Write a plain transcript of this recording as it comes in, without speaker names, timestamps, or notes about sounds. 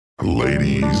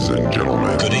Ladies and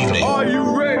gentlemen, Good evening. are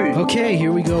you ready? Okay,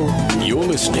 here we go. You're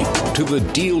listening to the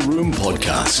Deal Room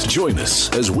Podcast. Join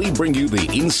us as we bring you the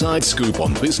inside scoop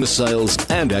on business sales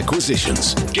and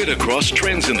acquisitions. Get across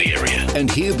trends in the area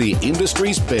and hear the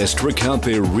industry's best recount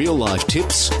their real-life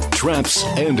tips, traps,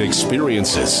 and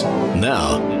experiences.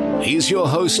 Now, here's your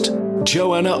host,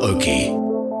 Joanna Oakey.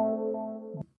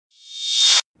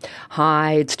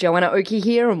 Hi, it's Joanna Oakey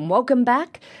here, and welcome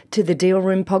back to the Deal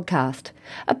Room Podcast,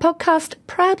 a podcast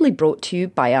proudly brought to you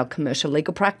by our commercial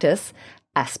legal practice,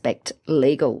 Aspect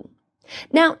Legal.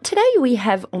 Now, today we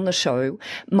have on the show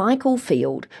Michael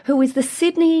Field, who is the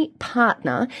Sydney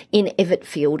partner in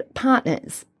EvettField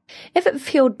Partners.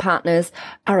 EvettField Partners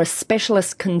are a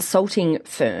specialist consulting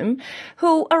firm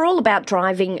who are all about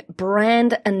driving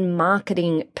brand and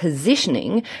marketing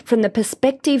positioning from the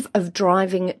perspective of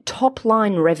driving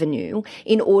top-line revenue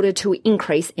in order to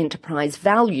increase enterprise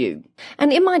value.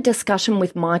 And in my discussion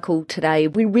with Michael today,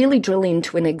 we really drill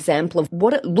into an example of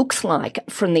what it looks like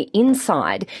from the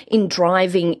inside in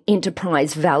driving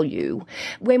enterprise value.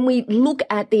 When we look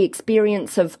at the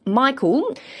experience of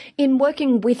Michael in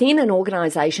working within an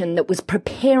organisation that was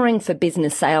preparing for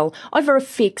business sale over a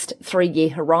fixed 3-year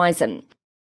horizon.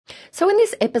 So in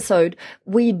this episode,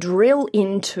 we drill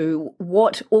into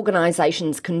what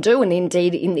organisations can do, and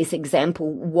indeed in this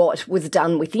example, what was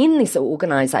done within this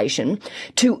organisation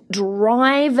to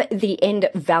drive the end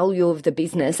value of the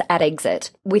business at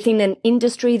exit within an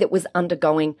industry that was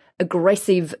undergoing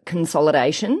aggressive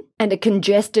consolidation and a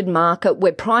congested market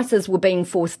where prices were being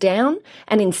forced down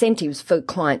and incentives for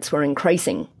clients were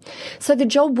increasing. So the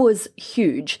job was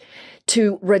huge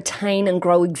to retain and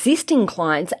grow existing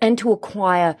clients and to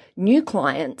acquire new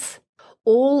clients,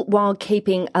 all while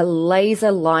keeping a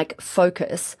laser-like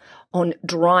focus on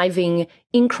driving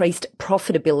increased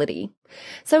profitability.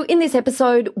 So in this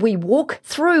episode, we walk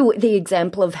through the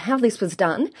example of how this was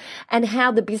done and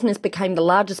how the business became the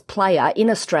largest player in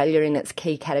Australia in its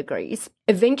key categories,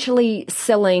 eventually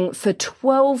selling for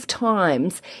 12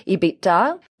 times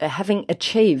EBITDA, having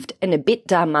achieved an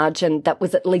EBITDA margin that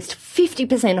was at least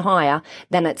 50% higher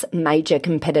than its major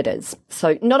competitors.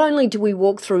 So not only do we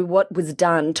walk through what was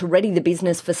done to ready the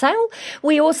business for sale,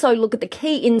 we also look at the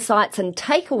key insights and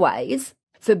takeaways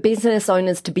for business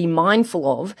owners to be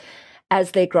mindful of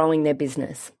as they're growing their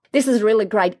business. This is a really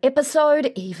great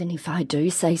episode, even if I do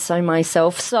say so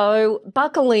myself. So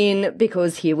buckle in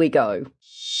because here we go.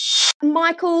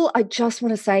 Michael, I just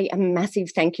want to say a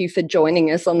massive thank you for joining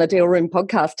us on the Deal Room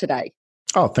podcast today.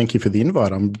 Oh, thank you for the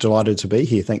invite. I'm delighted to be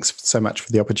here. Thanks so much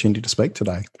for the opportunity to speak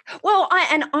today. Well,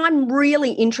 I'm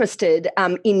really interested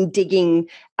in digging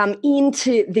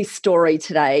into this story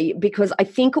today because I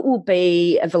think it will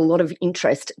be of a lot of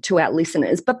interest to our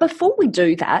listeners. But before we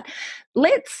do that,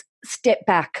 let's step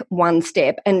back one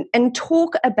step and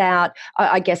talk about,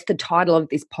 I guess, the title of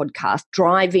this podcast,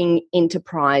 Driving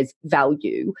Enterprise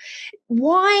Value.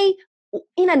 Why,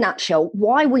 in a nutshell,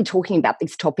 why are we talking about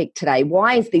this topic today?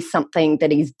 Why is this something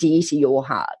that is dear to your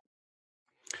heart?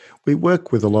 We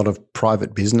work with a lot of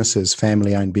private businesses,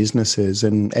 family-owned businesses,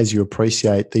 and as you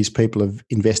appreciate, these people have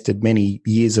invested many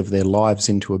years of their lives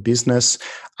into a business.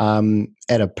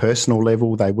 At a personal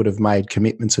level, they would have made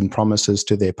commitments and promises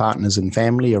to their partners and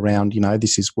family around,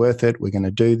 this is worth it, we're going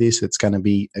to do this, it's going to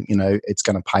be, it's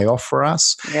going to pay off for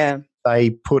us. Yeah.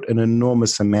 They put an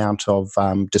enormous amount of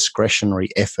discretionary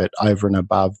effort over and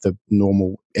above the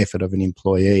normal effort of an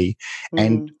employee.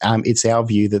 And it's our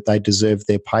view that they deserve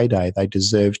their payday. They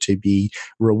deserve to be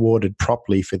rewarded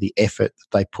properly for the effort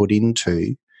that they put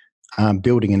into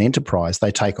building an enterprise.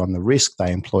 They take on the risk,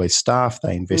 they employ staff,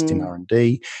 they invest in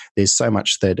R&D. There's so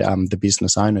much that the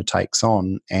business owner takes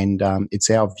on. And it's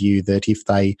our view that if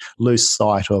they lose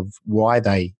sight of why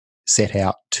they set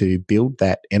out to build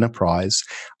that enterprise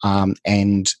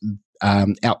and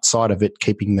outside of it,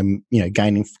 keeping them,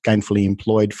 gainfully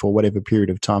employed for whatever period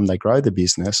of time they grow the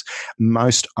business,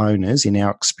 most owners, in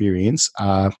our experience,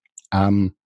 are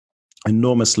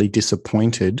enormously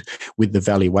disappointed with the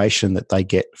valuation that they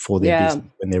get for their business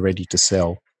when they're ready to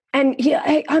sell. And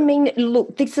yeah, I mean,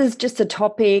 look, this is just a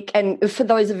topic, and for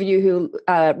those of you who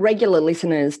are regular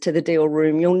listeners to the Deal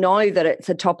Room, you'll know that it's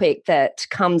a topic that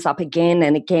comes up again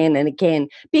and again and again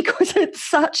because it's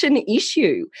such an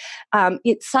issue.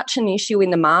 It's such an issue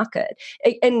in the market.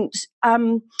 And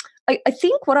I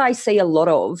think what I see a lot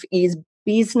of is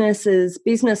business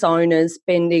owners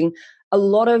spending a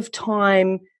lot of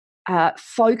time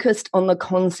focused on the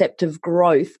concept of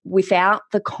growth without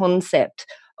the concept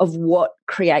of what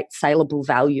creates saleable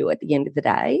value at the end of the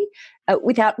day,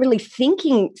 without really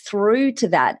thinking through to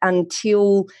that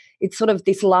until it's sort of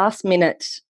this last minute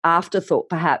afterthought,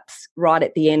 perhaps right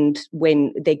at the end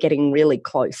when they're getting really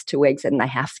close to exit and they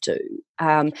have to.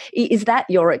 Is that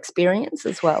your experience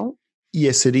as well?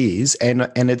 Yes, it is, and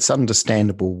it's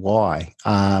understandable why.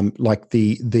 Like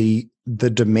the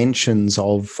dimensions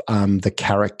of the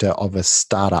character of a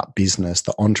startup business,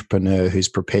 the entrepreneur who's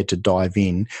prepared to dive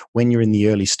in. When you're in the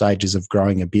early stages of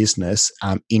growing a business,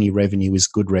 any revenue is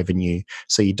good revenue.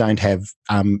 So you don't have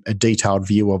a detailed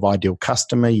view of ideal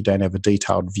customer. You don't have a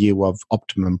detailed view of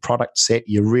optimum product set.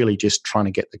 You're really just trying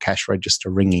to get the cash register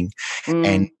ringing.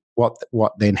 And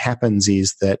what then happens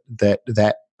is that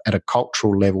at a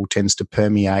cultural level tends to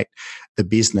permeate the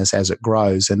business as it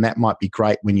grows. And that might be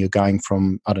great when you're going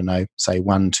from, I don't know, say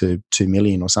 1 to 2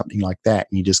 million or something like that.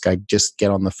 And you just get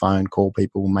on the phone, call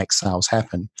people, make sales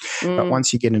happen. But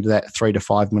once you get into that 3 to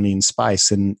 5 million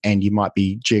space and you might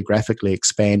be geographically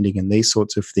expanding and these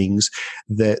sorts of things,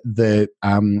 the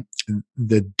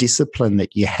discipline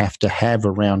that you have to have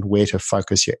around where to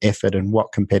focus your effort and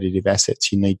what competitive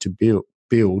assets you need to build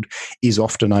is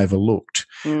often overlooked.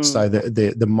 So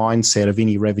the mindset of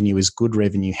any revenue is good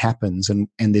revenue happens, and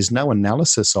there's no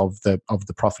analysis of the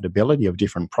profitability of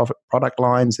different product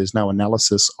lines. There's no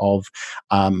analysis of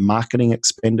marketing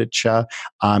expenditure.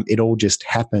 It all just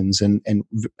happens, and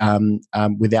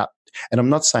without. And I'm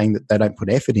not saying that they don't put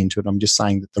effort into it. I'm just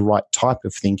saying that the right type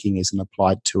of thinking isn't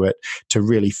applied to it to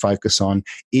really focus on,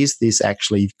 is this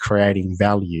actually creating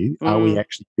value? Are we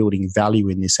actually building value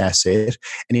in this asset?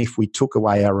 And if we took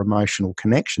away our emotional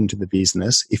connection to the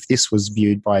business, if this was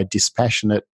viewed by a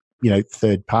dispassionate,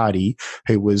 third party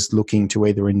who was looking to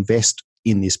either invest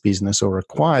in this business or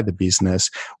acquire the business,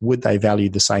 would they value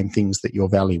the same things that you're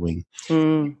valuing?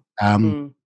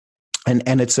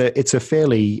 And it's a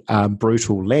fairly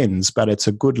brutal lens, but it's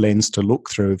a good lens to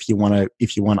look through if you want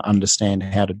to understand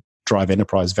how to drive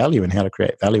enterprise value and how to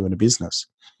create value in a business.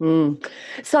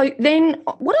 So then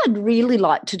what I'd really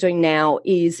like to do now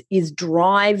is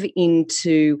drive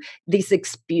into this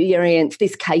experience,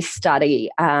 this case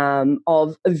study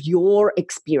of your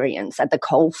experience at the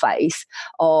coalface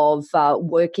of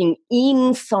working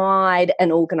inside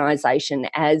an organisation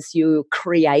as you're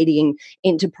creating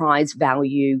enterprise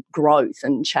value growth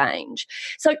and change.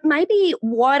 So maybe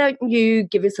why don't you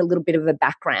give us a little bit of a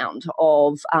background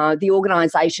of the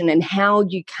organisation and how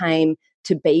you came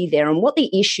to be there and what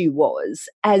the issue was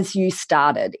as you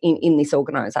started in this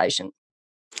organisation?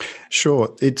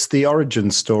 Sure. It's the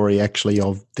origin story actually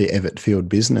of the EvettField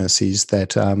business is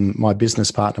that my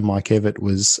business partner, Mike Evett,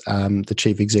 was the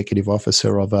chief executive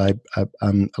officer of a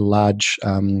large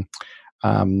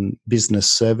business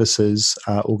services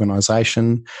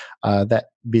organisation. That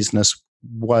business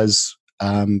was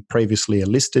previously a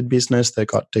listed business that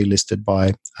got delisted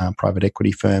by a private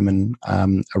equity firm, and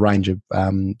a range of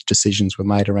decisions were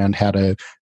made around how to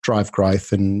drive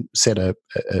growth and set a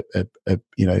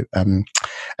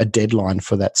deadline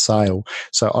for that sale.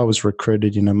 So I was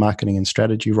recruited in a marketing and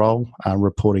strategy role,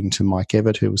 reporting to Mike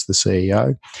Evett, who was the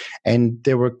CEO, and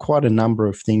there were quite a number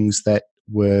of things that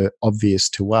were obvious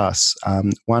to us.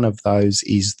 One of those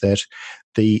is that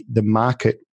the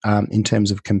market, in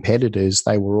terms of competitors,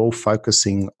 they were all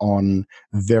focusing on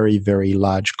very, very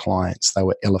large clients. They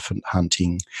were elephant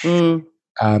hunting.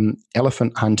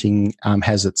 Elephant hunting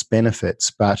has its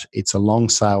benefits, but it's a long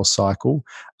sales cycle.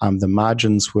 The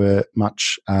margins were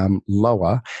much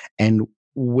lower, and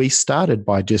we started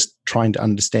by just trying to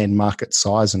understand market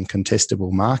size and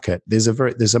contestable market. There's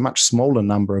a much smaller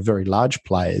number of very large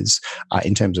players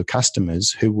in terms of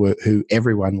customers who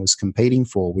everyone was competing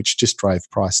for, which just drove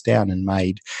price down and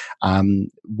made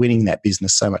winning that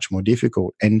business so much more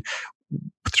difficult. And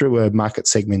through a market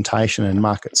segmentation and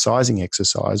market sizing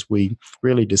exercise, we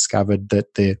really discovered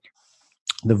that the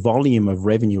volume of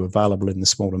revenue available in the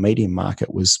small to medium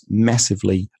market was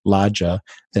massively larger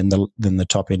than the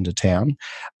top end of town.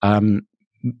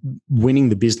 Winning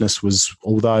the business was,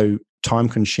 although time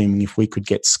consuming, if we could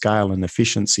get scale and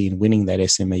efficiency in winning that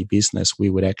SME business,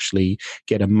 we would actually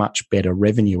get a much better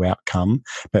revenue outcome,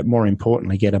 but more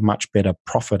importantly, get a much better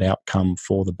profit outcome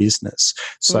for the business.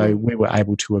 So we were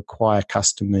able to acquire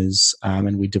customers,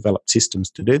 and we developed systems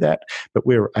to do that, but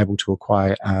we were able to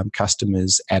acquire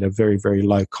customers at a very, very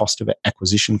low cost of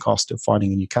acquisition cost of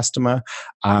finding a new customer.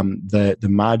 The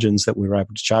margins that we were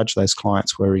able to charge those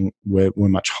clients were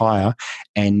much higher,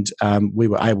 and we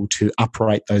were able to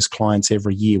operate those clients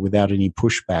every year without any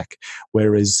pushback.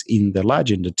 Whereas in the large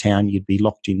end of town, you'd be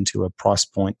locked into a price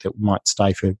point that might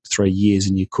stay for 3 years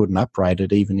and you couldn't upgrade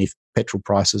it, even if petrol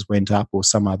prices went up or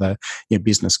some other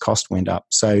business cost went up.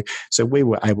 So we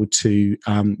were able to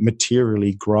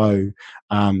materially grow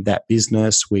that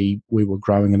business. We were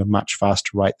growing at a much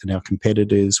faster rate than our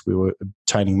competitors. We were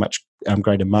obtaining much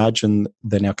greater margin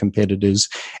than our competitors,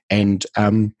 and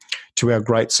to our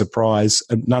great surprise,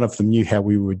 none of them knew how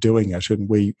we were doing it. And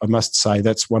I must say,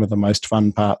 that's one of the most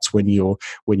fun parts when you're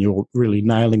really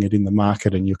nailing it in the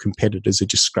market and your competitors are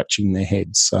just scratching their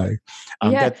heads. So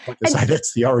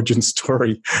that's the origin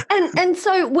story. And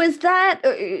so was that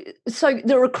so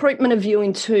the recruitment of you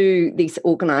into this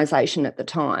organisation at the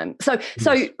time? So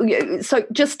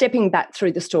just stepping back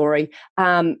through the story,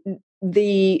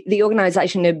 the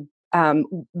organisation had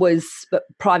was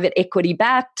private equity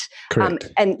backed. Correct.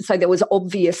 And so there was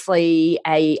obviously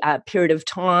a period of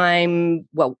time,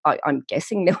 well, I'm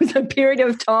guessing there was a period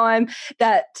of time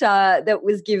that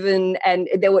was given, and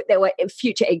there were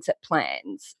future exit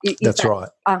plans. That's right.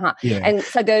 Uh-huh. Yeah. And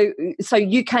so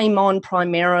you came on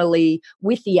primarily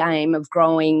with the aim of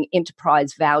growing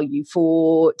enterprise value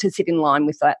to sit in line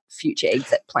with that future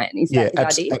exit plan. Is that the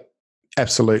idea?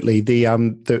 Absolutely.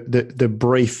 The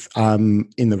brief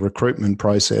in the recruitment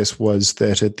process was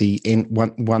that at the end,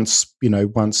 once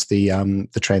the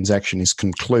transaction is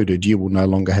concluded, you will no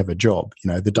longer have a job.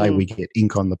 The day we get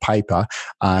ink on the paper,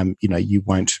 you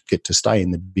won't get to stay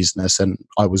in the business. And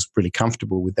I was really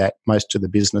comfortable with that. Most of the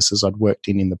businesses I'd worked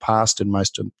in the past, and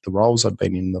most of the roles I'd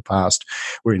been in the past,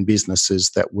 were in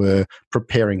businesses that were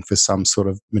preparing for some sort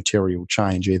of material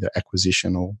change, either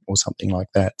acquisition or something like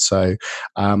that. So,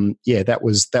 that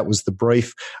was the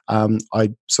brief.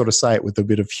 I sort of say it with a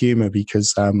bit of humour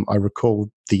because I recall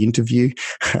the interview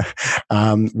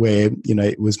where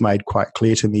it was made quite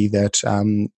clear to me that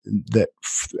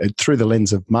through the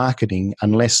lens of marketing,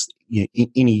 unless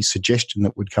any suggestion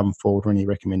that would come forward or any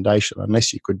recommendation,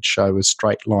 unless you could show a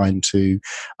straight line to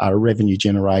revenue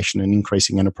generation and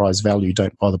increasing enterprise value,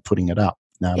 don't bother putting it up.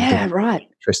 Right.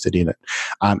 Interested in it,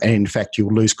 and in fact,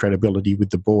 you'll lose credibility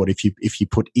with the board if you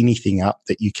put anything up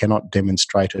that you cannot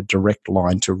demonstrate a direct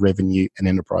line to revenue and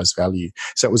enterprise value.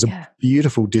 So it was a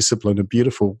beautiful discipline, a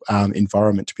beautiful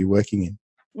environment to be working in.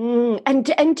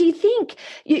 And do you think,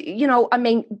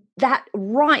 that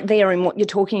right there in what you're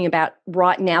talking about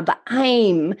right now, the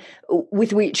aim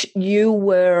with which you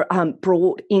were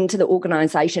brought into the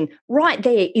organisation, right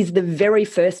there is the very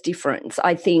first difference,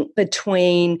 I think,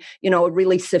 between, a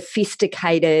really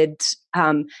sophisticated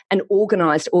and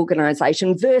organised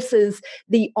organisation versus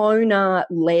the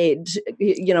owner-led,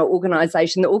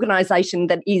 organisation, the organisation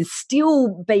that is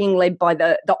still being led by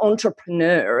the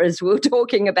entrepreneur, as we were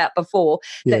talking about before,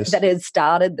 that has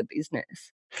started the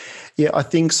business. Yeah, I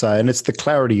think so. And it's the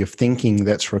clarity of thinking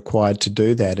that's required to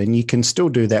do that. And you can still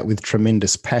do that with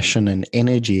tremendous passion and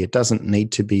energy. It doesn't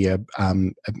need to be a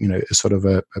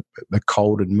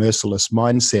cold and merciless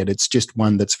mindset. It's just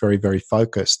one that's very, very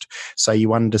focused. So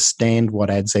you understand what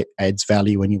adds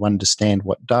value and you understand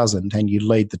what doesn't. And you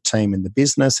lead the team in the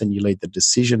business and you lead the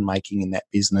decision making in that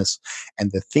business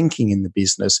and the thinking in the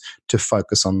business to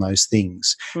focus on those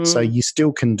things. So you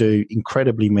still can do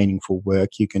incredibly meaningful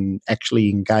work. You can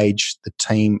actually engage the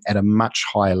team at a much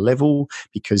higher level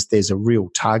because there's a real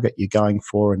target you're going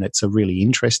for and it's a really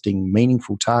interesting,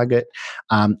 meaningful target.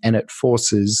 And it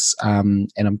forces,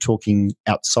 and I'm talking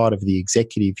outside of the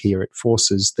executive here, it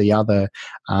forces the other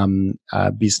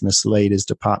business leaders,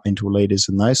 departmental leaders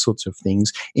and those sorts of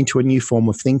things into a new form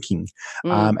of thinking.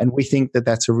 And we think that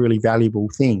that's a really valuable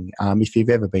thing. If you've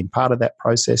ever been part of that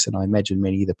process, and I imagine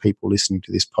many of the people listening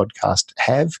to this podcast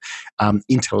have,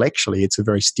 intellectually it's a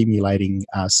very stimulating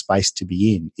space to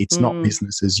be in. It's not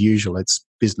business as usual. It's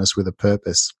business with a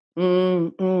purpose.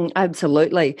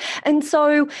 Absolutely. And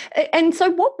so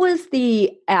what was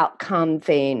the outcome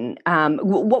then?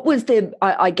 What was the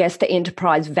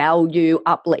enterprise value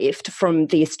uplift from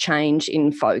this change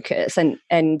in focus? And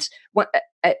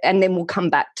then we'll come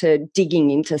back to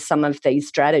digging into some of these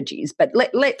strategies. But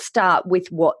let's start with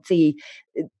what the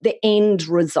end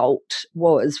result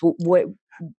was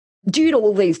due to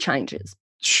all these changes.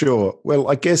 Sure. Well,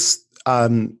 I guess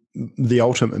the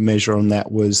ultimate measure on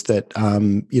that was that,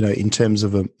 in terms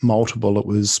of a multiple, it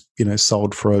was,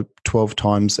 sold for a 12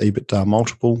 times EBITDA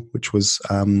multiple, which was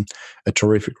a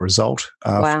terrific result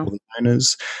for the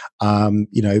owners.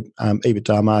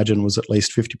 EBITDA margin was at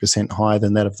least 50% higher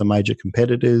than that of the major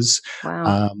competitors.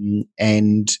 Wow.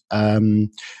 And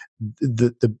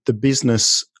the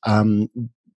business...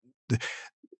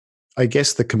 I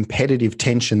guess the competitive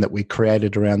tension that we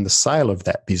created around the sale of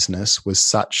that business was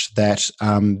such that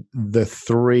the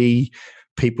three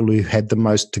people who had the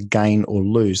most to gain or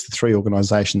lose, the three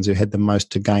organisations who had the most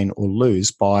to gain or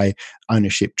lose by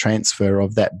ownership transfer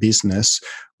of that business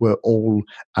were all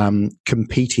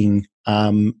competing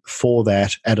for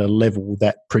that at a level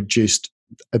that produced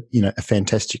a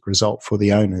fantastic result for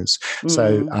the owners.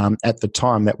 So at the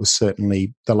time, that was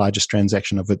certainly the largest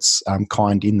transaction of its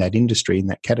kind in that industry, in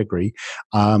that category,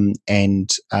 the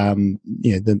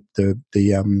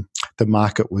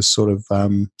market was sort of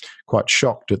quite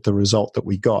shocked at the result that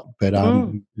we got, but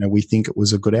we think it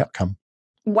was a good outcome.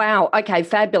 Wow. Okay.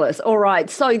 Fabulous. All right.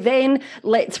 So then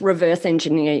let's reverse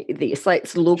engineer this.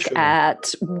 Let's look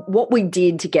at what we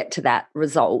did to get to that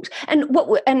result, and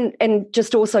and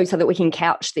just also so that we can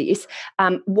couch this.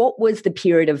 What was the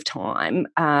period of time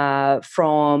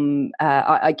from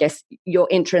I guess your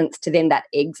entrance to then that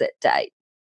exit date?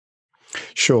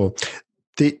 Sure.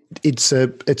 It's a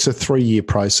 3-year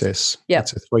process. Yep.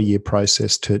 It's a 3-year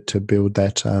process to build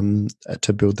that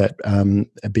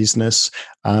business.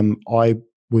 I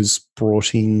was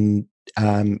brought in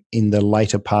the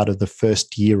later part of the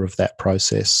first year of that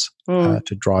process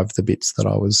to drive the bits that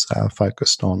I was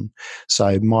focused on.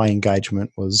 So my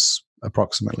engagement was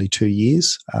approximately 2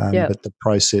 years, but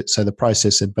the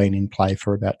process had been in play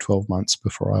for about 12 months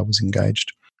before I was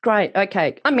engaged. Great.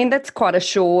 Okay. I mean, that's quite a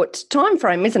short time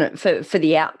frame, isn't it, for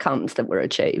the outcomes that were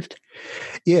achieved?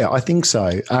 Yeah, I think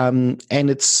so. And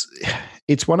it's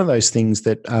one of those things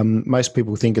that most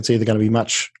people think it's either going to be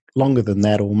much longer than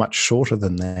that or much shorter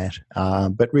than that.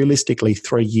 But realistically,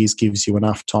 3 years gives you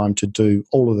enough time to do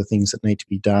all of the things that need to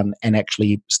be done and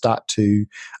actually start to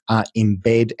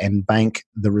embed and bank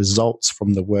the results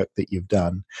from the work that you've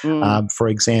done. For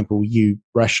example, you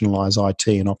rationalise IT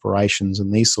and operations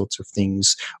and these sorts of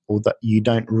things, or that you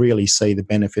don't really see the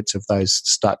benefits of those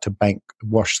start to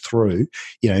wash through,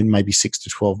 in maybe 6 to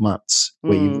 12 months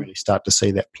where you really start to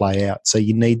see that play out. So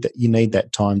you need that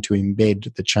time to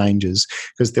embed the changes,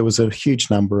 because there was a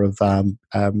huge number of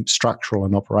structural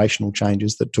and operational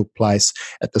changes that took place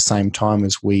at the same time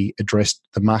as we addressed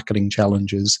the marketing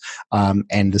challenges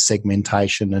and the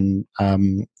segmentation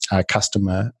and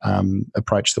customer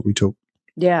approach that we took.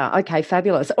 Yeah. Okay.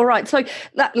 Fabulous. All right. So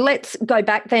let's go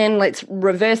back then. Let's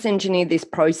reverse engineer this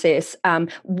process.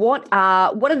 What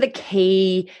are the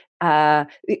key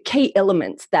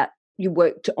elements that you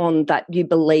worked on that you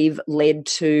believe led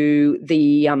to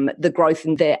the growth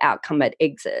and the outcome at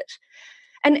exit?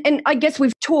 And I guess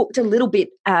we've talked a little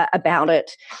bit about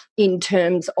it in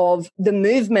terms of the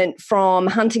movement from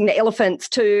hunting the elephants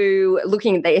to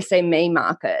looking at the SME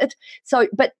market. So,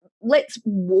 but let's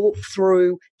walk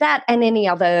through that and any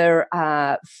other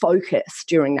focus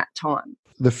during that time.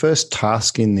 The first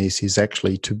task in this is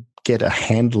actually to get a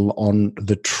handle on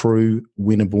the true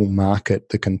winnable market,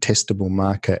 the contestable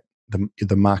market,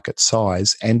 the market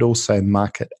size, and also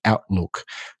market outlook.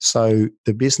 So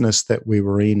the business that we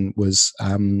were in was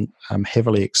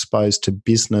heavily exposed to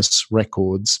business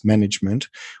records management,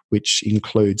 which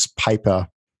includes paper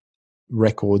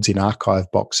records in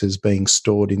archive boxes being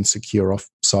stored in secure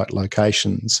off-site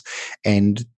locations.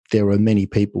 And there were many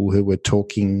people who were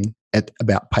talking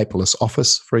about paperless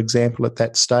office, for example, at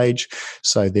that stage.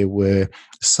 So there were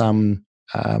some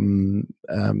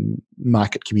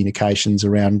market communications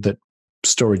around that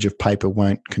storage of paper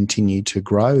won't continue to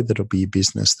grow, that'll be a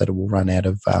business that will run out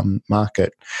of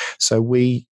market. So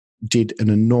we did an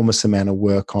enormous amount of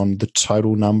work on the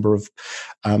total number of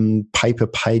paper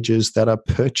pages that are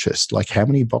purchased, like how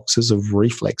many boxes of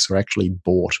Reflex are actually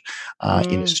bought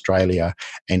in Australia,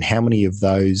 and how many of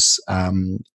those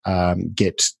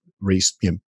get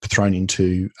thrown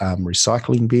into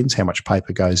recycling bins, how much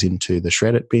paper goes into the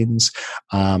shred-it bins,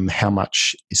 how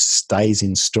much stays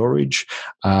in storage,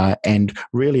 and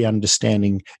really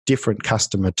understanding different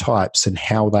customer types and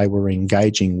how they were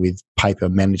engaging with paper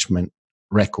management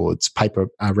record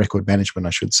management, I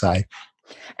should say.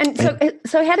 And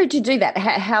so how did you do that?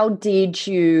 How did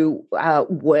you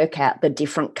work out the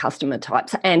different customer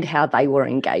types and how they were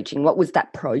engaging? What was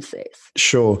that process?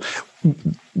 Sure.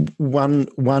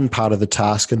 One part of the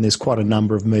task, and there's quite a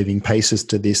number of moving pieces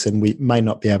to this, and we may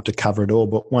not be able to cover it all,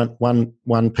 but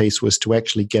one piece was to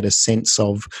actually get a sense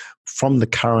of, from the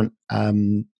current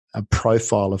a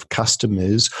profile of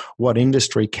customers, what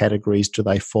industry categories do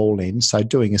they fall in? So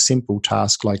doing a simple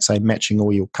task like, say, matching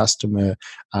all your customer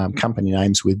company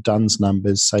names with DUNS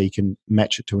numbers so you can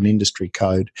match it to an industry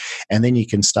code. And then you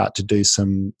can start to do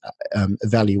some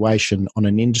evaluation on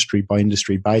an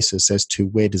industry-by-industry basis as to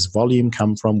where does volume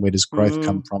come from, where does growth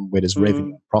come from, where does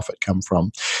revenue and profit come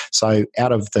from. So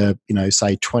out of the,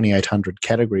 say 2,800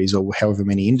 categories or however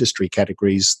many industry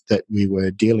categories that we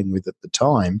were dealing with at the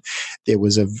time, there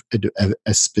was a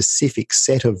a specific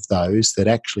set of those that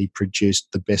actually produced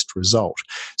the best result.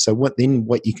 So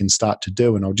what you can start to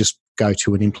do, and I'll just go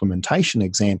to an implementation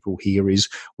example here, is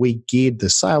we geared the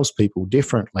salespeople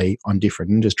differently on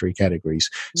different industry categories.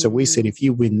 So we said, if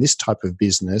you win this type of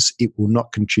business, it will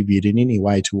not contribute in any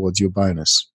way towards your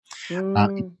bonus.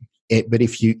 But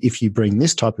if you bring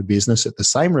this type of business at the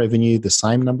same revenue, the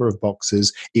same number of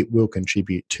boxes, it will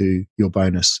contribute to your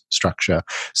bonus structure.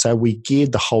 So we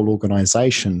geared the whole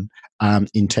organisation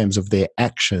in terms of their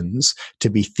actions to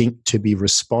be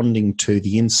responding to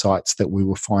the insights that we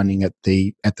were finding at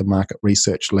the market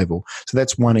research level. So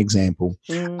that's one example.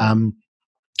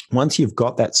 Once you've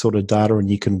got that sort of data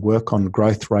and you can work on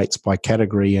growth rates by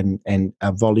category and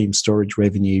volume, storage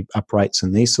revenue, up rates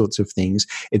and these sorts of things,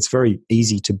 it's very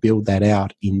easy to build that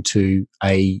out into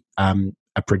a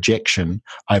projection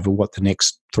over what the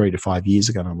next 3 to 5 years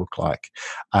are going to look like.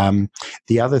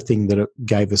 The other thing that it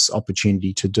gave us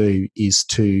opportunity to do is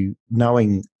to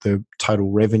knowing the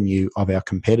total revenue of our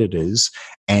competitors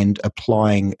and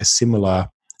applying a similar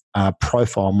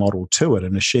profile model to it,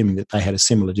 and assuming that they had a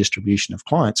similar distribution of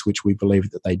clients, which we believe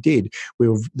that they did, we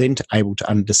were then able to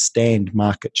understand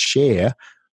market share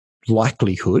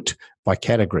likelihood by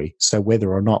category. So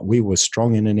whether or not we were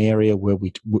strong in an area where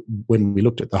when we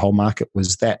looked at the whole market,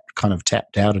 was that kind of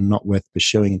tapped out and not worth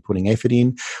pursuing and putting effort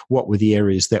in? What were the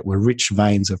areas that were rich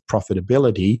veins of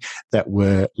profitability that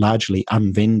were largely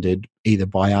unvended either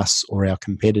by us or our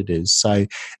competitors? So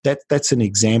that's an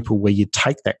example where you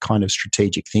take that kind of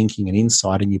strategic thinking and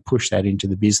insight and you push that into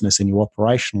the business and you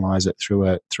operationalize it through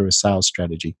a sales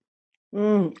strategy.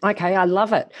 Okay, I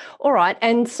love it. All right.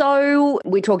 And so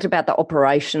we talked about the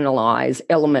operationalize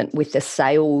element with the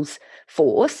sales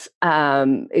force,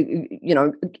 I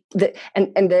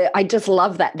just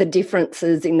love that, the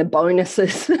differences in the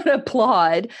bonuses that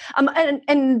applied.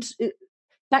 And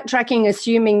backtracking,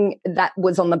 assuming that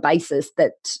was on the basis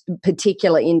that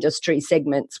particular industry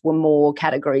segments were more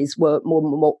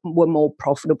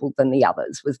profitable than the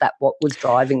others. Was that what was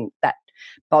driving that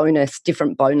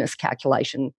different bonus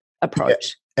calculation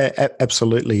approach? Yeah,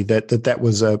 absolutely. That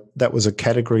was a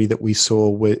category that we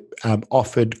saw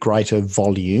offered greater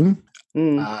volume.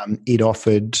 It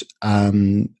offered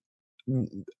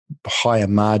higher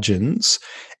margins,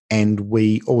 and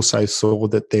we also saw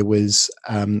that there was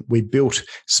we built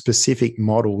specific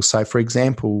models. So, for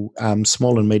example,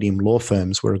 small and medium law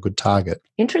firms were a good target.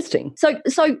 Interesting.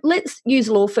 So let's use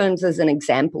law firms as an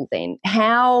example then.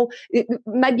 How,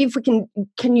 maybe if we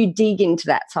can you dig into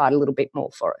that side a little bit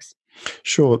more for us?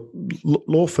 Sure.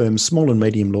 Law firms, small and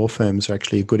medium law firms, are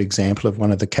actually a good example of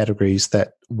one of the categories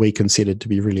that we considered to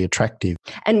be really attractive.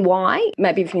 And why?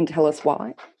 Maybe if you can tell us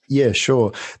why. Yeah,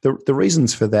 sure. The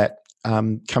reasons for that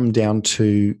come down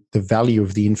to the value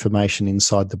of the information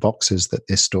inside the boxes that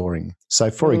they're storing. So,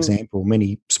 for example,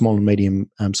 many small and medium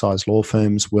sized law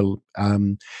firms will,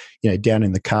 down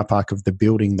in the car park of the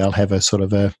building, they'll have a sort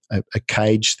of a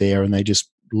cage there, and they just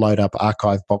load up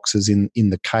archive boxes in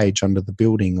the cage under the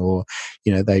building, or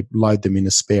they load them in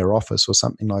a spare office or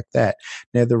something like that.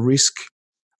 Now, the risk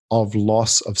of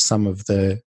loss of some of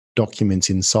the documents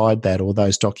inside that, or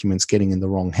those documents getting in the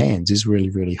wrong hands, is really,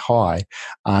 really high.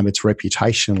 It's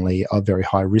reputationally a very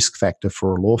high risk factor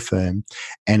for a law firm,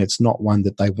 and it's not one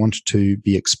that they want to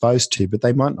be exposed to, but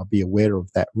they might not be aware of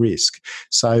that risk.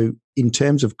 So in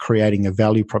terms of creating a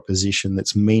value proposition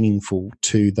that's meaningful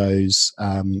to those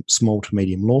small to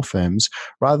medium law firms,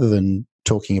 rather than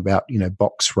talking about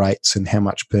box rates and how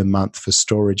much per month for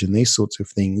storage and these sorts of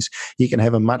things, you can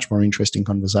have a much more interesting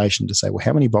conversation to say, well,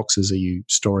 how many boxes are you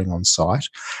storing on site?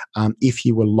 If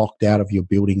you were locked out of your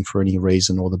building for any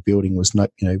reason, or the building was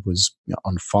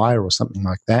on fire or something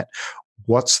like that,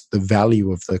 what's the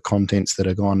value of the contents that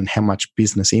are gone, and how much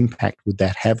business impact would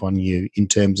that have on you in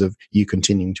terms of you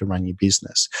continuing to run your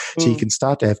business? So you can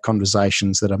start to have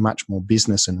conversations that are much more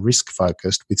business and risk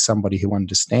focused with somebody who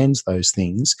understands those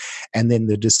things, and then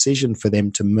the decision for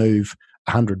them to move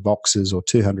 100 boxes or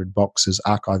 200 boxes,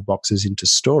 archive boxes, into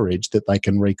storage that they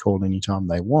can recall anytime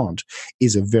they want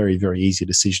is a very, very easy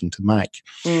decision to make.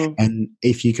 And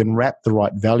if you can wrap the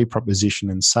right value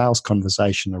proposition and sales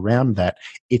conversation around that,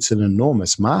 it's an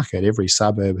enormous market. Every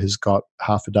suburb has got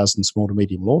half a dozen small to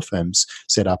medium law firms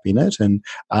set up in it. And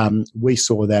we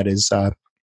saw that as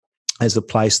a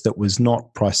place that was not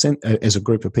as a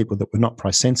group of people that were not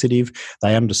price sensitive.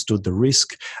 They understood the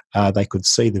risk. They could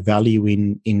see the value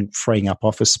in freeing up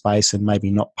office space and maybe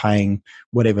not paying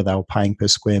whatever they were paying per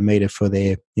square metre for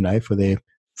their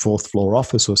fourth floor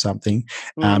office or something,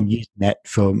 using that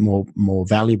for more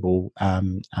valuable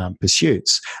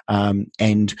pursuits.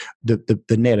 And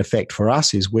the net effect for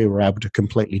us is we were able to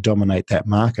completely dominate that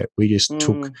market. We just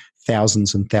took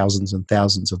thousands and thousands and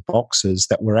thousands of boxes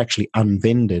that were actually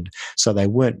unvended, so they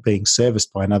weren't being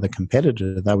serviced by another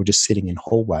competitor. They were just sitting in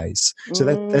hallways. So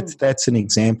that's an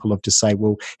example of, to say,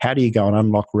 well, how do you go and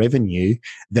unlock revenue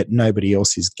that nobody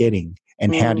else is getting?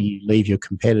 And how do you leave your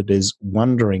competitors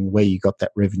wondering where you got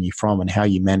that revenue from and how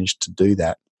you managed to do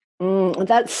that?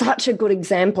 That's such a good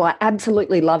example. I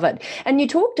absolutely love it. And you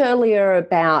talked earlier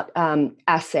about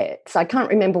assets. I can't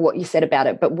remember what you said about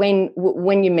it, but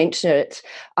when you mentioned it,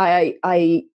 I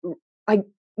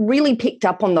really picked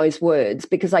up on those words,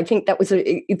 because I think that was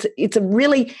it's a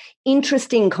really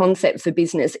interesting concept for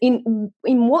business. In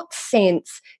what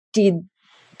sense did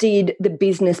the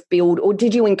business build, or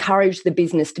did you encourage the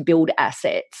business to build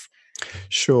assets?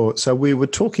 Sure. So we were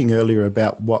talking earlier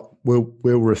about what we'll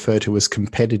refer to as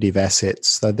competitive assets.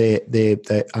 So they're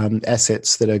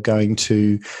assets that are going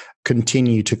to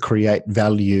continue to create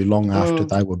value long after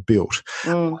they were built.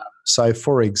 So,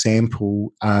 for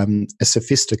example, a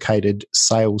sophisticated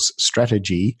sales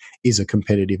strategy is a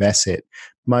competitive asset.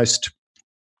 Most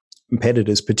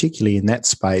competitors, particularly in that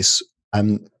space,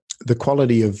 the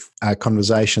quality of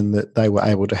conversation that they were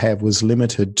able to have was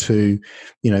limited to,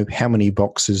 how many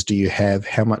boxes do you have?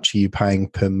 How much are you paying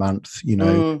per month?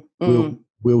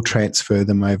 We'll transfer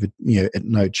them over, at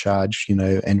no charge,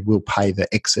 and we'll pay the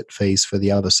exit fees for the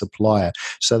other supplier.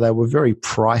 So they were very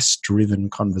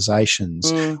price-driven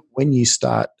conversations. When you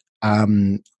start,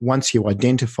 once you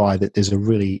identify that there's a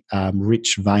really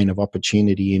rich vein of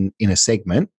opportunity in a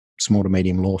segment, small to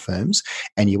medium law firms,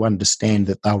 and you understand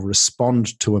that they'll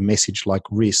respond to a message like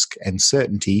risk and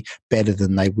certainty better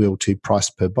than they will to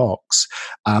price per box,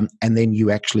 and then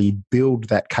you actually build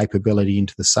that capability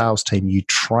into the sales team, you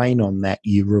train on that,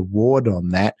 you reward on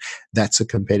that, that's a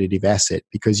competitive asset,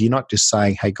 because you're not just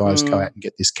saying, hey guys, go out and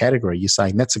get this category. You're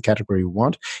saying, that's a category we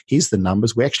want. Here's the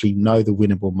numbers. We actually know the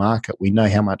winnable market. We know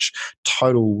how much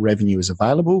total revenue is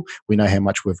available. We know how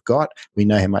much we've got. We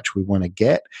know how much we want to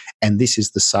get. And this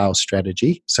is the sales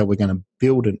strategy. So we're going to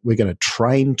build it. We're going to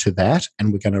train to that,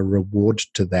 and we're going to reward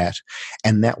to that.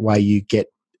 And that way you get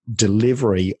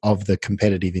delivery of the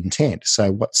competitive intent.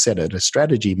 So what's said at a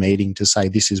strategy meeting to say,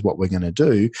 this is what we're going to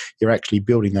do, you're actually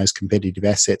building those competitive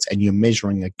assets, and you're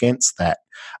measuring against that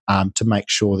to make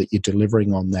sure that you're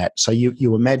delivering on that. So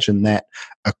you imagine that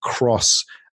across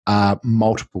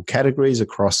multiple categories,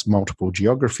 across multiple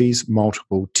geographies,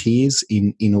 multiple tiers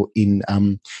in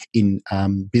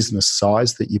business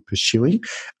size that you're pursuing,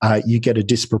 you get a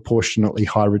disproportionately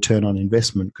high return on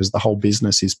investment, because the whole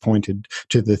business is pointed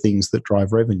to the things that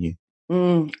drive revenue.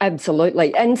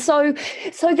 Absolutely. And so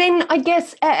then I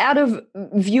guess, out of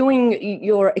viewing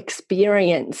your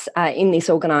experience in this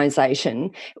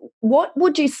organisation, what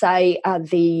would you say are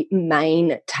the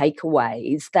main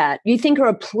takeaways that you think are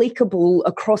applicable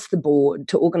across the board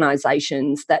to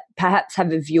organisations that perhaps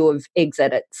have a view of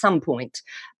exit at some point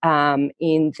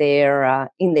in their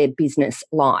business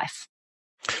life?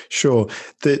 Sure.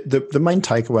 The main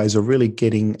takeaways are really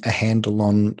getting a handle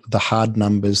on the hard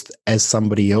numbers as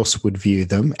somebody else would view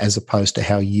them, as opposed to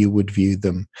how you would view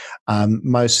them.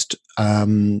 Most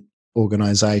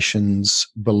organisations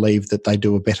believe that they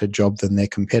do a better job than their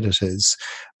competitors,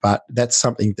 but that's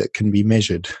something that can be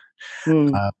measured.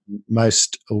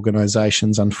 Most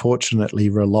organisations,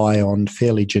 unfortunately, rely on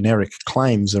fairly generic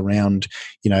claims around,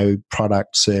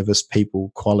 product, service,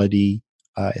 people, quality,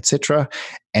 etc.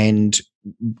 And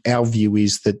our view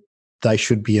is that they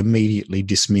should be immediately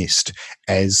dismissed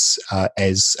as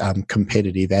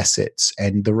competitive assets.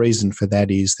 And the reason for that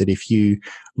is that if you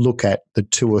look at the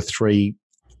 2 or 3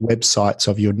 websites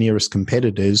of your nearest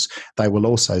competitors, they will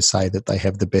also say that they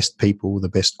have the best people, the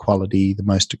best quality, the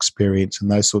most experience, and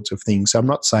those sorts of things. So I'm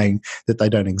not saying that they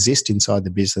don't exist inside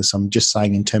the business. I'm just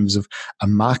saying, in terms of a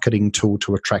marketing tool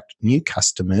to attract new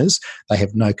customers, they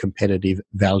have no competitive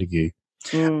value.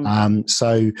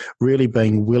 So really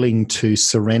being willing to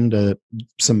surrender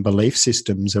some belief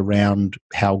systems around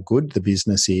how good the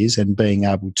business is, and being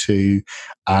able to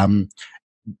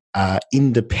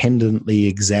independently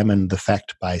examine the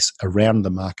fact base around the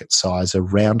market size,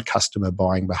 around customer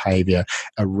buying behaviour,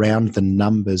 around the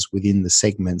numbers within the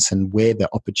segments and where the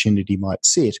opportunity might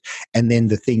sit, and then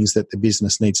the things that the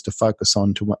business needs to focus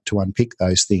on to unpick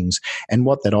those things. And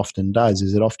what that often does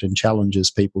is it often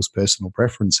challenges people's personal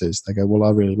preferences. They go, well,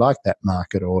 I really like that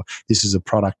market, or this is a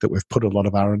product that we've put a lot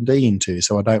of R&D into,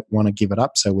 so I don't want to give it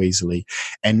up so easily.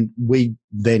 And we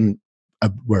then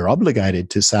we're obligated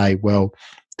to say, well,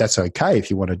 that's okay if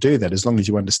you want to do that, as long as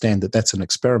you understand that that's an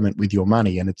experiment with your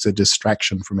money and it's a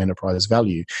distraction from enterprise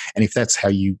value. And if that's how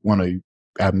you want to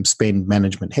spend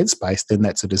management headspace, then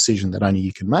that's a decision that only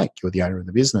you can make. You're the owner of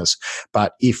the business.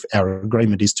 But if our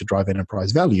agreement is to drive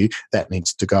enterprise value, that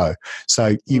needs to go.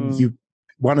 So you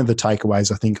one of the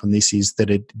takeaways I think on this is that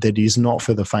that is not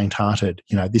for the faint-hearted.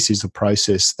 This is a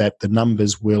process that the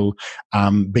numbers will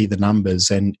be the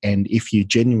numbers, and if you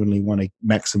genuinely want to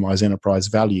maximise enterprise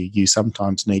value, you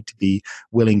sometimes need to be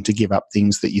willing to give up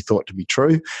things that you thought to be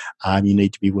true. You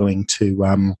need to be willing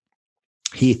to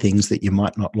hear things that you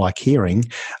might not like hearing,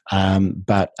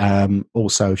 but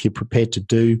also if you're prepared to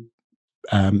do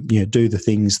the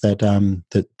things that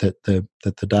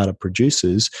the data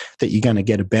produces, that you're going to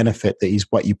get a benefit that is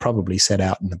what you probably set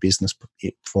out in the business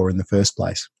for in the first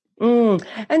place.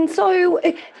 And so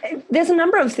there's a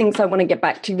number of things I want to get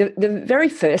back to. The very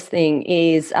first thing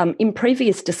is in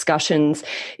previous discussions,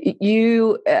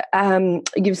 you've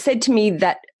said to me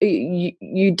that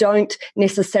you don't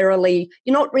necessarily,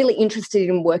 you're not really interested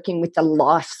in working with the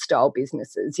lifestyle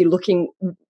businesses. You're looking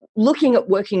at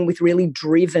working with really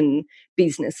driven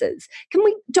businesses. Can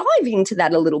we dive into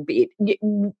that a little bit?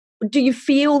 Do you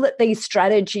feel that these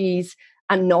strategies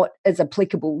are not as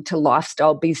applicable to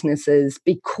lifestyle businesses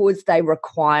because they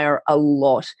require a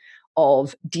lot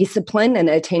of discipline and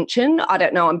attention? I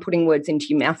don't know, I'm putting words into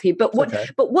your mouth here, but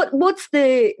what's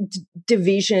the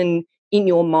division in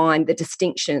your mind, the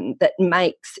distinction that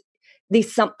makes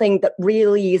this something that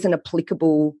really isn't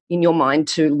applicable in your mind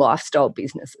to lifestyle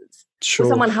businesses? Sure. Or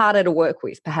someone harder to work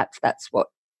with, perhaps that's what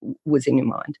was in your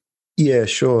mind. Yeah,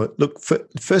 sure. Look,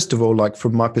 first of all, like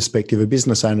from my perspective, a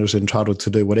business owner is entitled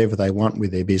to do whatever they want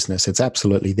with their business. It's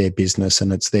absolutely their business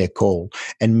and it's their call.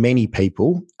 And many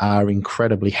people are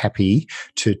incredibly happy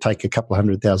to take a couple of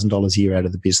 $100,000 a year out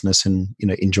of the business and,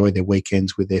 enjoy their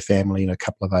weekends with their family and a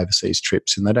couple of overseas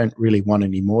trips. And they don't really want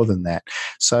any more than that.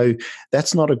 So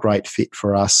that's not a great fit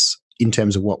for us in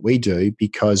terms of what we do,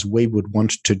 because we would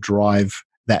want to drive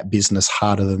that business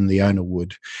harder than the owner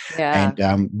would. Yeah.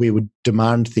 And we would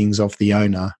demand things off the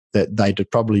owner that they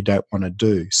probably don't want to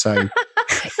do. So,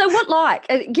 So what like?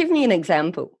 Give me an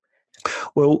example.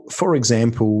 Well, for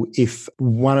example, if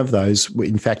one of those,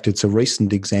 in fact, it's a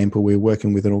recent example, we're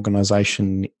working with an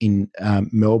organisation in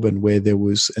Melbourne where there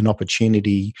was an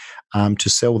opportunity to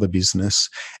sell the business,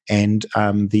 and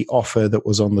the offer that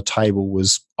was on the table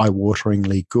was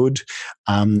eye-wateringly good,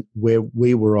 where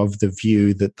we were of the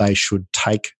view that they should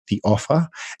take the offer,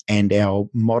 and our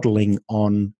modelling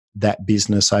on that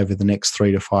business over the next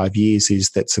 3 to 5 years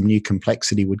is that some new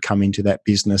complexity would come into that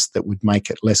business that would make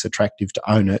it less attractive to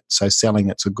own it. So selling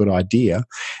it's a good idea.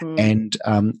 And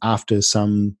after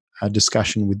some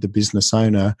discussion with the business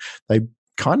owner, they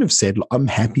kind of said, I'm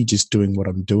happy just doing what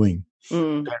I'm doing. I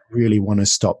don't really want to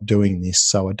stop doing this,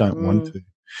 so I don't want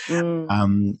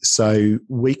to. So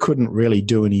we couldn't really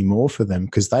do any more for them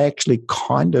because they actually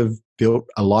kind of built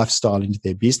a lifestyle into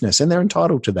their business, and they're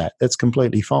entitled to that. That's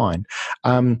completely fine.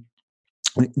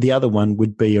 The other one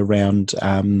would be around,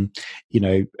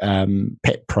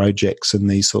 pet projects and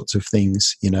these sorts of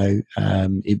things.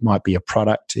 It might be a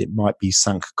product, it might be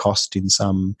sunk cost in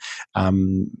some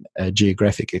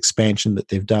geographic expansion that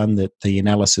they've done that the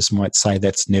analysis might say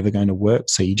that's never going to work.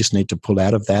 So you just need to pull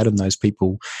out of that, and those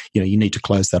people, you need to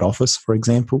close that office, for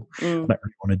example. I don't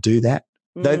really want to do that.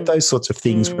 Those sorts of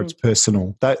things where it's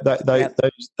personal,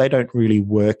 they don't really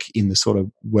work in the sort of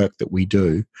work that we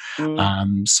do.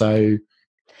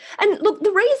 And look,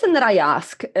 the reason that I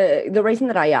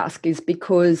ask is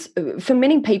because for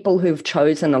many people who've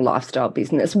chosen a lifestyle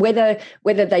business, whether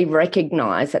they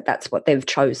recognise that that's what they've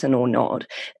chosen or not,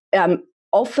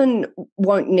 often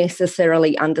won't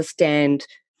necessarily understand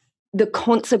the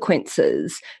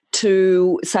consequences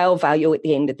to sale value at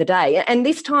the end of the day. And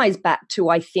this ties back to,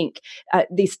 I think,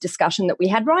 this discussion that we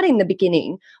had right in the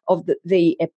beginning of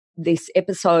this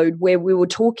episode, where we were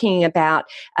talking about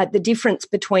the difference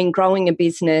between growing a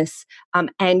business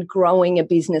and growing a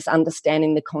business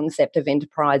understanding the concept of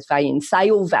enterprise value and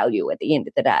sale value at the end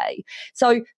of the day.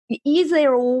 So is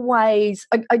there always,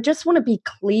 I just want to be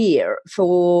clear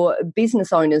for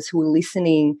business owners who are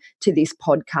listening to this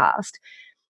podcast,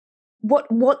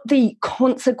 what the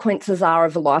consequences are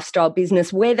of a lifestyle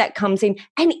business, where that comes in,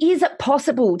 and is it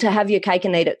possible to have your cake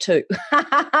and eat it too?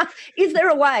 Is there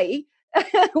a way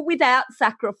without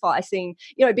sacrificing,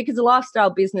 because a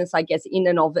lifestyle business, I guess, in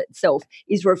and of itself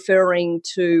is referring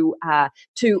to a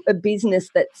business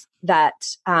that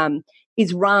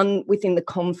is run within the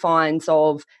confines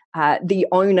of the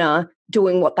owner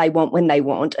doing what they want when they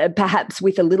want, perhaps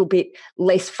with a little bit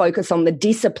less focus on the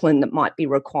discipline that might be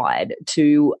required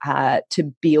to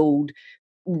build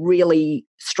really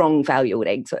strong value at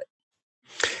exit?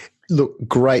 Look,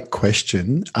 great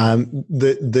question.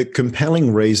 The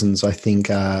compelling reasons, I think,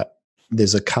 are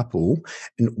there's a couple,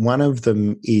 and one of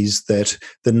them is that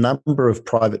the number of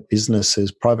privately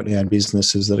owned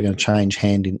businesses that are going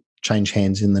to change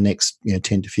hands in the next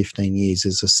 10 to 15 years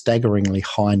is a staggeringly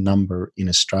high number in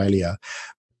Australia.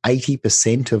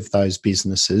 80% of those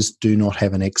businesses do not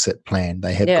have an exit plan.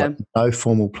 They have got no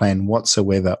formal plan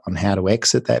whatsoever on how to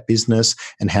exit that business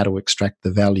and how to extract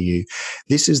the value.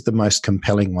 This is the most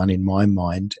compelling one in my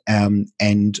mind,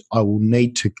 and I will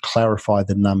need to clarify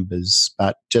the numbers,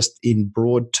 but just in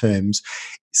broad terms,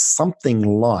 something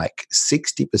like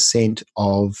 60%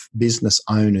 of business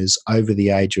owners over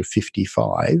the age of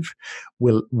 55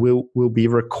 will be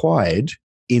required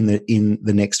in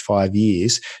the next 5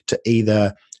 years to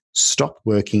either stop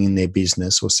working in their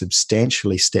business or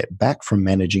substantially step back from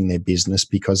managing their business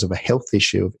because of a health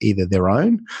issue of either their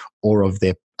own or of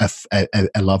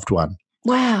a loved one.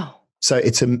 Wow. So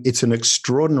it's an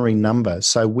extraordinary number.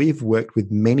 So we've worked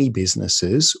with many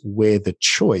businesses where the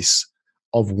choice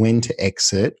of when to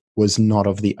exit was not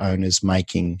of the owner's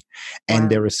making. And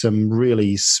there are some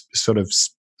really sort of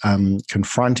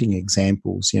confronting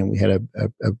examples. We had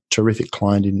a terrific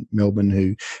client in Melbourne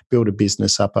who built a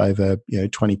business up over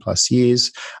 20 plus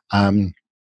years, and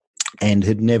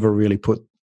had never really put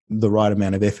the right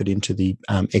amount of effort into the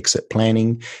exit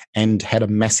planning, and had a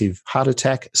massive heart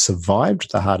attack,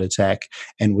 survived the heart attack,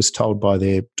 and was told by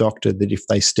their doctor that if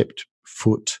they stepped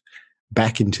foot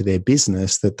back into their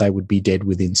business that they would be dead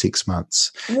within 6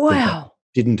 months. Wow.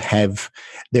 Didn't have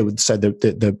so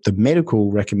the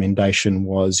medical recommendation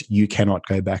was you cannot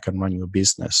go back and run your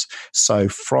business. So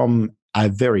from a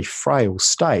very frail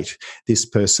state, this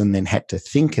person then had to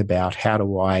think about, how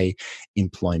do I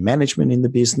employ management in the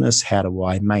business? How do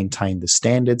I maintain the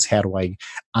standards? How do I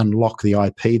unlock the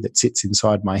IP that sits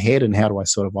inside my head? And how do I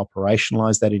sort of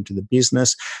operationalize that into the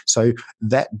business? So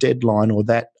that deadline or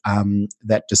that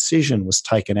decision was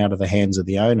taken out of the hands of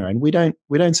the owner. And we don't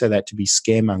say that to be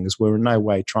scaremongers. We're in no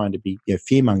way trying to be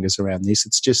fearmongers around this.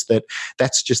 It's just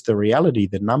that's just the reality.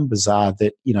 The numbers are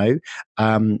that,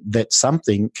 that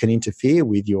something can interfere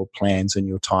with your plans and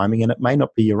your timing, and it may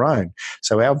not be your own.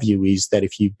 So our view is that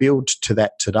if you build to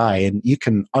that today, and you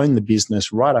can own the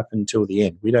business right up until the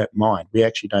end, we don't mind. We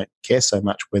actually don't care so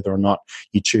much whether or not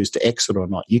you choose to exit or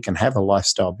not. You can have a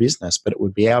lifestyle business, but it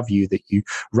would be our view that you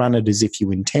run it as if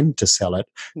you intend to sell it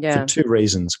for two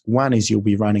reasons. One is you'll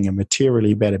be running a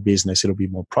materially better business. It'll be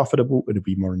more profitable. It'll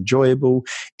be more enjoyable.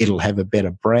 It'll have a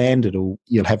better brand.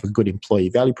 You'll have a good employee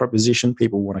value proposition.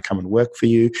 People want to come and work for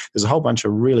you. There's a whole bunch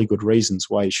of really good reasons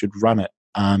why you should run it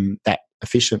that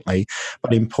efficiently.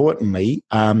 But importantly,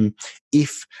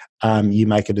 if you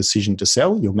make a decision to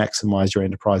sell, you'll maximise your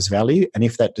enterprise value. And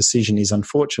if that decision is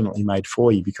unfortunately made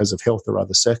for you because of health or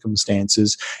other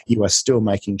circumstances, you are still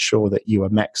making sure that you are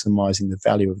maximising the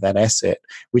value of that asset,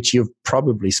 which you've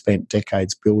probably spent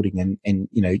decades building. And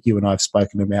you and I have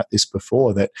spoken about this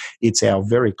before, that it's our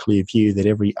very clear view that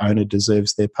every owner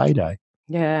deserves their payday.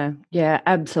 Yeah,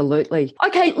 absolutely.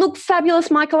 Okay, look, fabulous,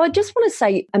 Michael. I just want to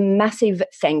say a massive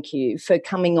thank you for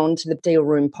coming on to the Deal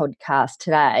Room podcast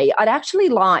today. I'd actually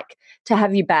like to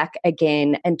have you back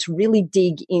again and to really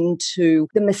dig into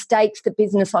the mistakes that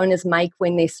business owners make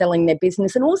when they're selling their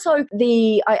business, and also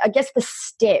the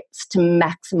steps to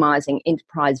maximising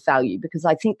enterprise value, because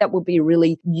I think that will be a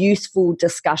really useful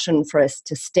discussion for us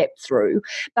to step through.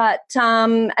 But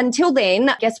until then,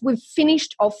 I guess we've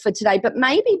finished off for today, but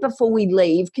maybe before we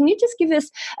leave, can you just give us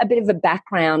a bit of a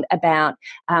background about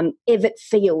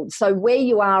EvettField? So where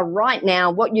you are right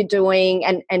now, what you're doing,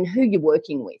 and who you're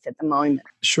working with at the moment.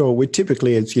 Sure. We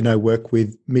typically, as you know, work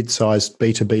with mid-sized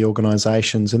B2B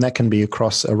organisations, and that can be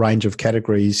across a range of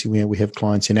categories. We have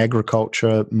clients in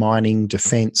agriculture, mining,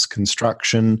 defence,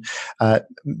 construction.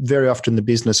 Very often the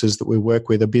businesses that we work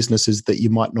with are businesses that you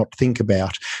might not think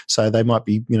about. So they might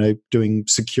be, doing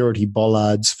security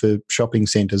bollards for shopping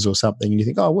centres or something, and you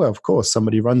think, oh, well, of course,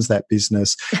 somebody runs that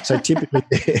business. So typically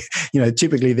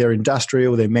they're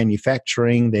industrial, they're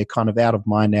manufacturing, they're kind of out of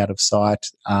mind, out of sight,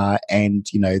 and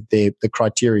they're the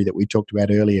criteria that we talked about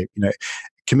earlier.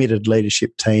 Committed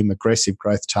leadership team, aggressive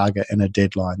growth target, and a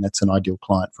deadline. That's an ideal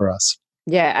client for us.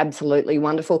 Yeah, absolutely.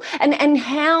 Wonderful. And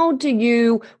how do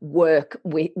you work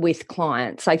with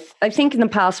clients? I think in the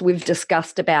past we've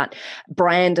discussed about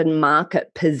brand and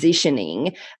market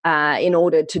positioning in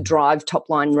order to drive top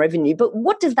line revenue. But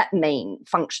what does that mean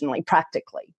functionally,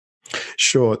 practically?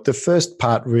 Sure. The first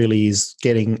part really is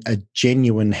getting a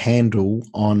genuine handle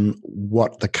on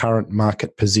what the current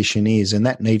market position is, and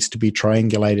that needs to be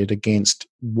triangulated against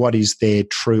what is their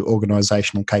true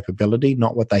organisational capability,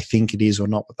 not what they think it is or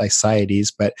not what they say it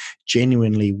is, but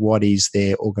genuinely what is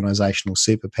their organisational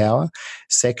superpower.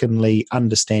 Secondly,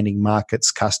 understanding markets,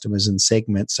 customers and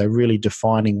segments, so really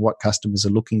defining what customers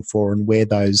are looking for and where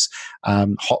those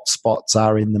hot spots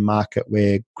are in the market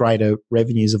where greater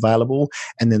revenue is available.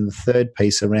 And then the third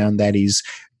piece around that is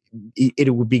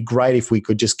it would be great if we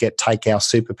could just take our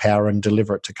superpower and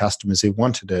deliver it to customers who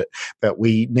wanted it, but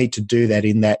we need to do that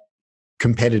in that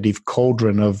competitive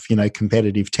cauldron of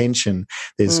competitive tension.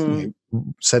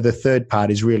 So the third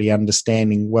part is really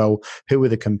understanding, well, who are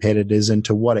the competitors and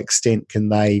to what extent can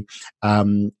they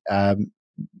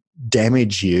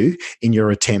damage you in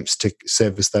your attempts to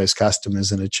service those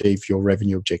customers and achieve your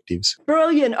revenue objectives.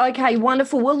 Brilliant. Okay,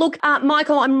 wonderful. Well, look,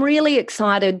 Michael, I'm really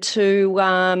excited to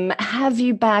have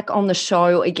you back on the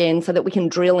show again so that we can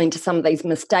drill into some of these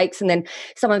mistakes and then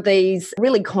some of these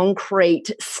really concrete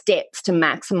steps to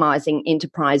maximising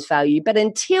enterprise value. But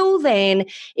until then,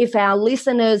 if our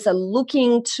listeners are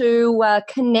looking to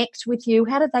connect with you,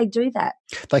 how do they do that?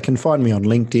 They can find me on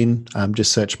LinkedIn.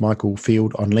 Just search Michael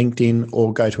Field on LinkedIn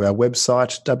or go to our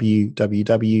website,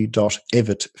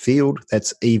 www.EvettField,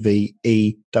 that's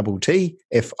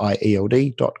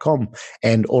EvettField.com,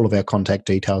 and all of our contact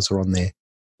details are on there.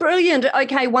 Brilliant.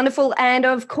 Okay, wonderful. And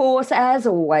of course, as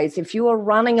always, if you are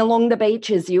running along the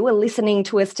beach as you are listening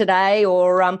to us today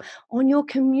or on your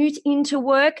commute into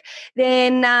work,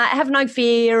 then have no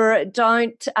fear.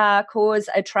 Don't cause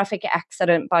a traffic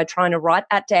accident by trying to write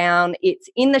that down. It's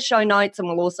in the show notes and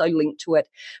we'll also link to it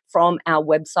from our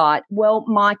website. Well,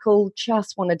 Michael,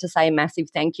 just wanted to say a massive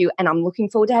thank you and I'm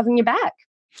looking forward to having you back.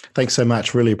 Thanks so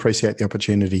much. Really appreciate the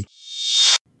opportunity.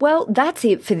 Well, that's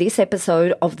it for this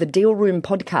episode of the Deal Room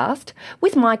podcast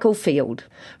with Michael Field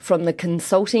from the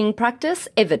consulting practice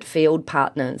EvettField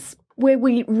Partners, where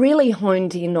we really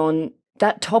honed in on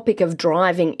that topic of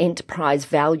driving enterprise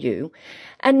value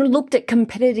and looked at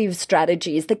competitive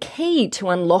strategies, the key to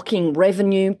unlocking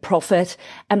revenue, profit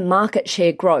and market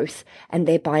share growth, and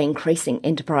thereby increasing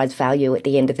enterprise value at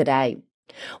the end of the day.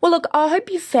 Well, look, I hope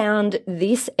you found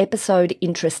this episode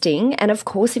interesting. And of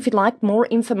course, if you'd like more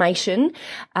information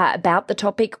about the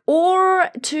topic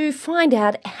or to find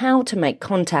out how to make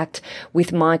contact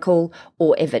with Michael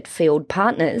or EvettField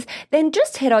Partners, then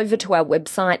just head over to our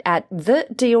website at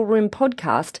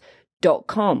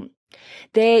thedealroompodcast.com.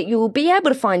 There you'll be able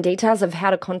to find details of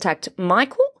how to contact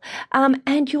Michael,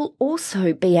 and you'll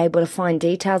also be able to find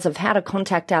details of how to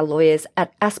contact our lawyers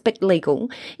at Aspect Legal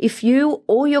if you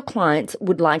or your clients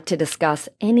would like to discuss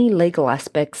any legal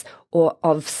aspects or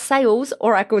of sales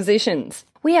or acquisitions.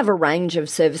 We have a range of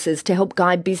services to help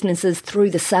guide businesses through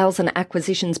the sales and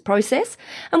acquisitions process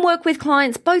and work with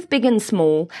clients both big and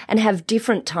small and have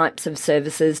different types of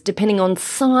services depending on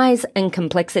size and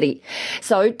complexity.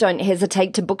 So don't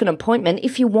hesitate to book an appointment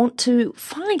if you want to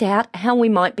find out how we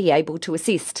might be able to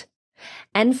assist.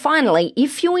 And finally,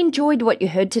 if you enjoyed what you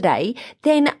heard today,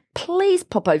 then please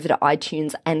pop over to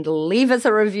iTunes and leave us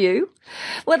a review.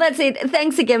 Well, that's it.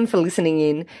 Thanks again for listening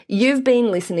in. You've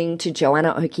been listening to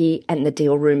Joanna Oakey and the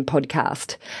Deal Room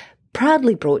podcast,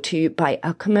 proudly brought to you by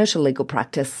our commercial legal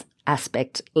practice,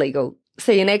 Aspect Legal.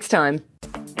 See you next time.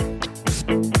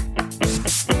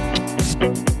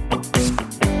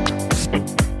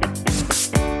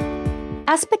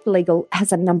 Aspect Legal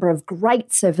has a number of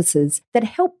great services that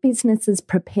help businesses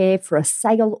prepare for a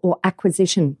sale or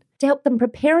acquisition, to help them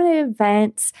prepare in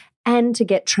advance and to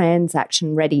get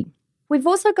transaction ready. We've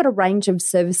also got a range of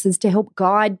services to help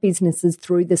guide businesses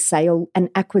through the sale and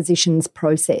acquisitions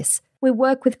process. We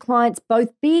work with clients both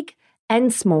big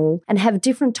and small and have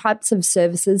different types of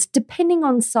services depending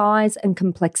on size and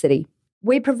complexity.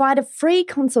 We provide a free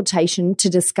consultation to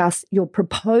discuss your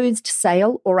proposed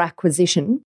sale or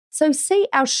acquisition. So see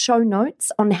our show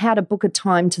notes on how to book a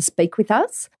time to speak with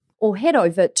us or head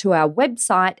over to our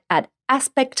website at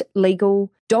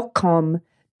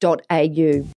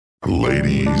aspectlegal.com.au.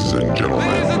 Ladies and gentlemen.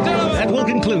 That will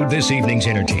conclude this evening's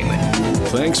entertainment.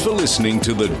 Thanks for listening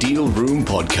to the Deal Room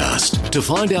podcast. To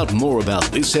find out more about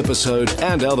this episode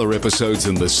and other episodes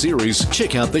in the series,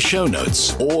 check out the show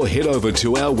notes or head over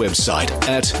to our website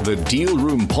at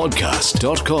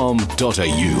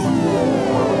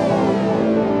thedealroompodcast.com.au.